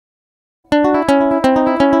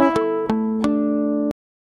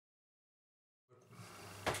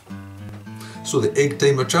So the Egg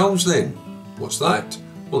Timer Challenge then, what's that?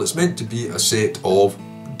 Well, it's meant to be a set of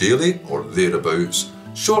daily or thereabouts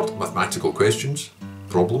short mathematical questions,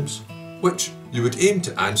 problems, which you would aim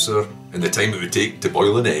to answer in the time it would take to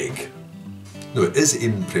boil an egg. Now, it is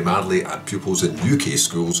aimed primarily at pupils in UK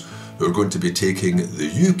schools who are going to be taking the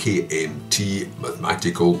UKMT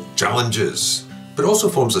mathematical challenges. But it also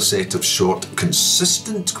forms a set of short,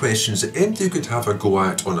 consistent questions that MT could have a go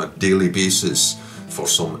at on a daily basis for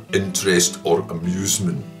some interest or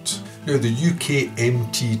amusement. Now, the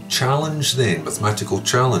UKMT challenge then, mathematical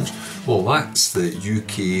challenge, well, that's the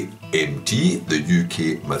UKMT, the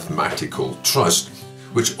UK Mathematical Trust,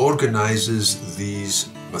 which organises these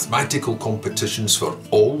mathematical competitions for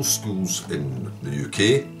all schools in the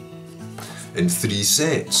UK in 3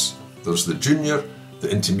 sets. There's the junior, the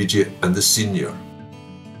intermediate and the senior.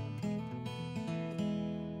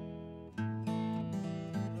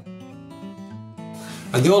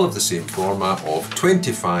 And they all have the same format of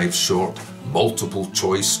 25 short multiple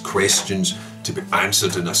choice questions to be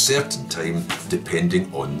answered in a certain time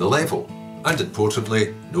depending on the level. And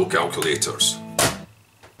importantly, no calculators.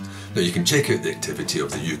 Now, you can check out the activity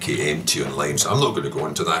of the UKMT online, so I'm not going to go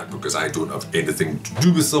into that because I don't have anything to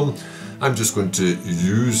do with them. I'm just going to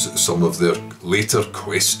use some of their later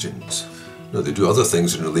questions. Now, they do other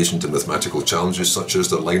things in relation to mathematical challenges, such as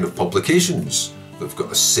their line of publications. They've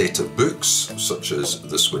got a set of books, such as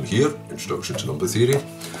this one here, Introduction to Number Theory,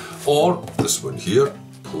 or this one here,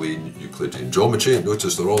 Plain Euclidean Geometry.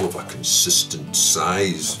 Notice they're all of a consistent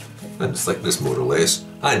size and thickness, more or less,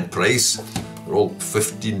 and price. They're all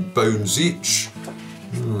 £15 each.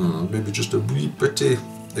 Maybe just a wee bit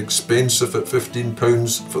expensive at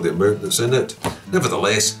 £15 for the amount that's in it.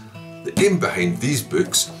 Nevertheless, the aim behind these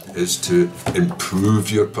books is to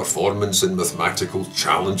improve your performance in mathematical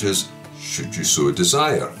challenges, should you so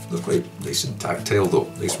desire. They're quite nice and tactile though,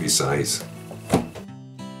 nice wee size.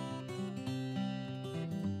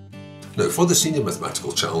 Now, for the Senior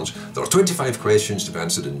Mathematical Challenge, there are 25 questions to be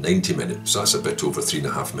answered in 90 minutes. That's a bit over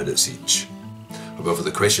 3.5 minutes each. However,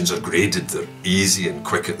 the questions are graded. They're easy and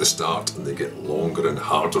quick at the start, and they get longer and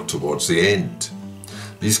harder towards the end.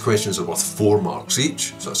 These questions are worth 4 marks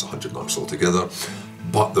each, so that's 100 marks altogether,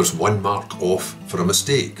 but there's 1 mark off for a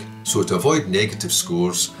mistake. So to avoid negative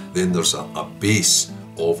scores, then there's a base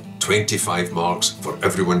of 25 marks for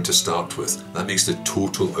everyone to start with. That makes the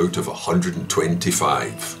total out of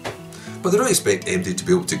 125. But they don't expect MD to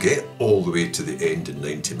be able to get all the way to the end in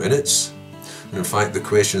 90 minutes. And in fact, the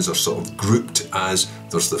questions are sort of grouped as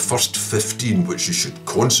there's the first 15 which you should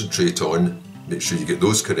concentrate on, make sure you get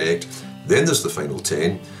those correct. Then there's the final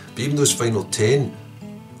 10, but even those final 10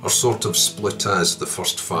 are sort of split as the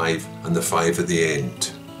first 5 and the 5 at the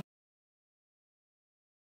end.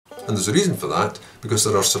 And there's a reason for that, because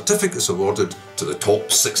there are certificates awarded to the top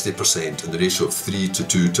 60% in the ratio of 3 to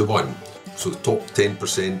 2 to 1. So the top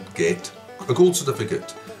 10% get a gold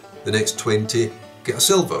certificate, the next 20 get a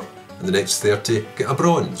silver, and the next 30 get a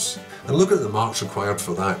bronze. And looking at the marks required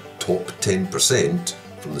for that top 10%,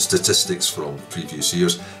 from the statistics from previous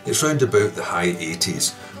years, it's round about the high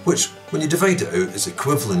 80s, which when you divide it out is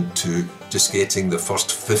equivalent to just getting the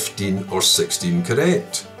first 15 or 16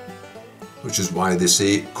 correct. Which is why they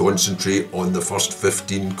say concentrate on the first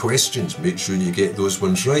 15 questions, make sure you get those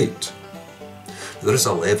ones right. There is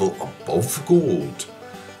a level above gold,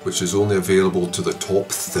 which is only available to the top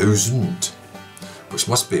 1,000, which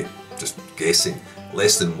must be, just guessing,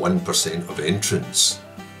 less than 1% of entrants.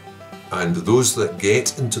 And those that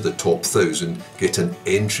get into the top 1,000 get an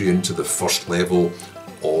entry into the first level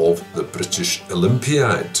of the British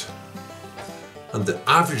Olympiad. And the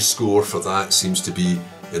average score for that seems to be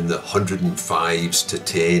in the 105s to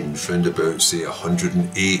 10s, round about say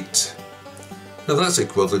 108. Now that's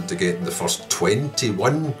equivalent to getting the first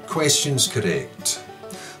 21 questions correct.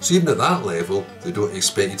 So even at that level, they don't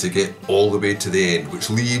expect you to get all the way to the end, which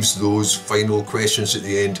leaves those final questions at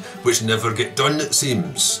the end which never get done, it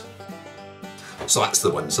seems. So that's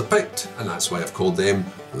the ones I picked, and that's why I've called them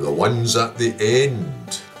the ones at the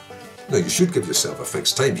end. Now you should give yourself a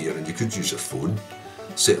fixed time here, and you could use your phone.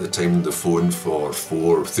 Set the time on the phone for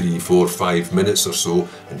 3, 4, 5 minutes or so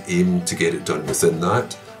and aim to get it done within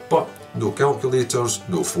that. But no calculators,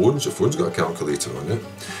 no phones. Your phone's got a calculator on it.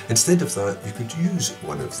 Instead of that, you could use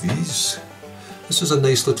one of these. This is a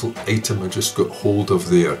nice little item I just got hold of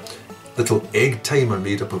there. Little egg timer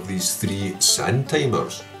made up of these 3 sand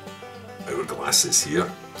timers. Hourglasses here.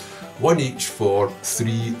 One each for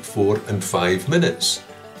 3, 4 and 5 minutes.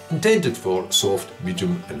 Intended for soft,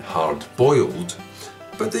 medium and hard boiled.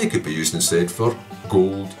 But they could be used instead for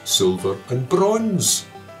gold, silver and bronze.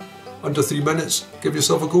 Under 3 minutes, give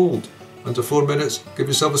yourself a gold. Under 4 minutes, give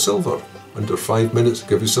yourself a silver. Under 5 minutes,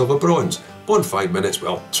 give yourself a bronze. 5 minutes,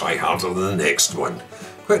 well, try harder than the next one.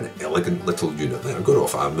 Quite an elegant little unit there. I got it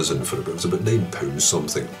off Amazon for it was about £9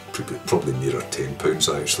 something, probably nearer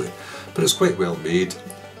 £10 actually. But it's quite well made,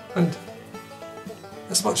 and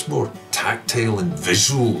it's much more tactile and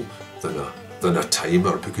visual than a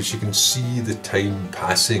timer, because you can see the time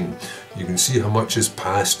passing. You can see how much has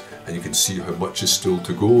passed, and you can see how much is still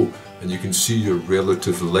to go, and you can see your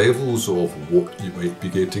relative levels of what you might be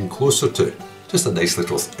getting closer to. Just a nice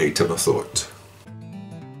little item, I thought.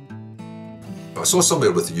 I saw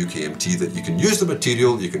somewhere with the UKMT that you can use the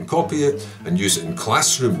material, you can copy it and use it in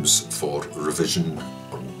classrooms for revision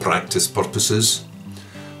or practice purposes.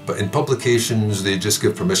 But in publications they just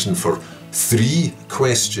give permission for 3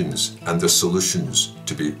 questions and their solutions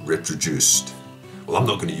to be reproduced. Well, I'm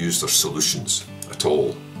not going to use their solutions at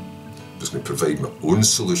all. I'm just going to provide my own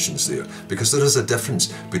solutions there, because there is a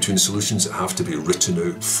difference between solutions that have to be written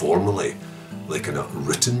out formally, like in a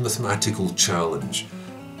written mathematical challenge,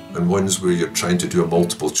 and ones where you're trying to do a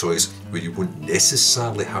multiple choice where you won't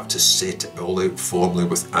necessarily have to set it all out formally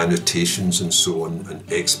with annotations and so on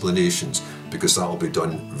and explanations, because that'll be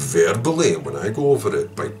done verbally when I go over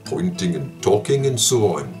it by pointing and talking and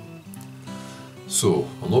so on. So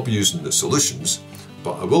I'll not be using the solutions,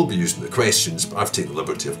 but I will be using the questions, but I've taken the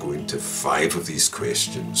liberty of going to 5 of these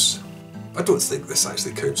questions. I don't think this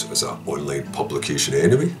actually counts as an online publication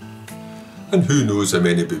anyway. And who knows how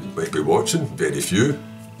many might be watching? Very few,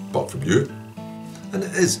 apart from you. And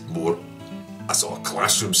it is more a sort of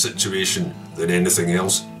classroom situation than anything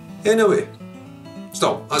else. Anyway,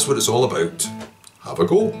 still, that's what it's all about. Have a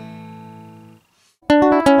go.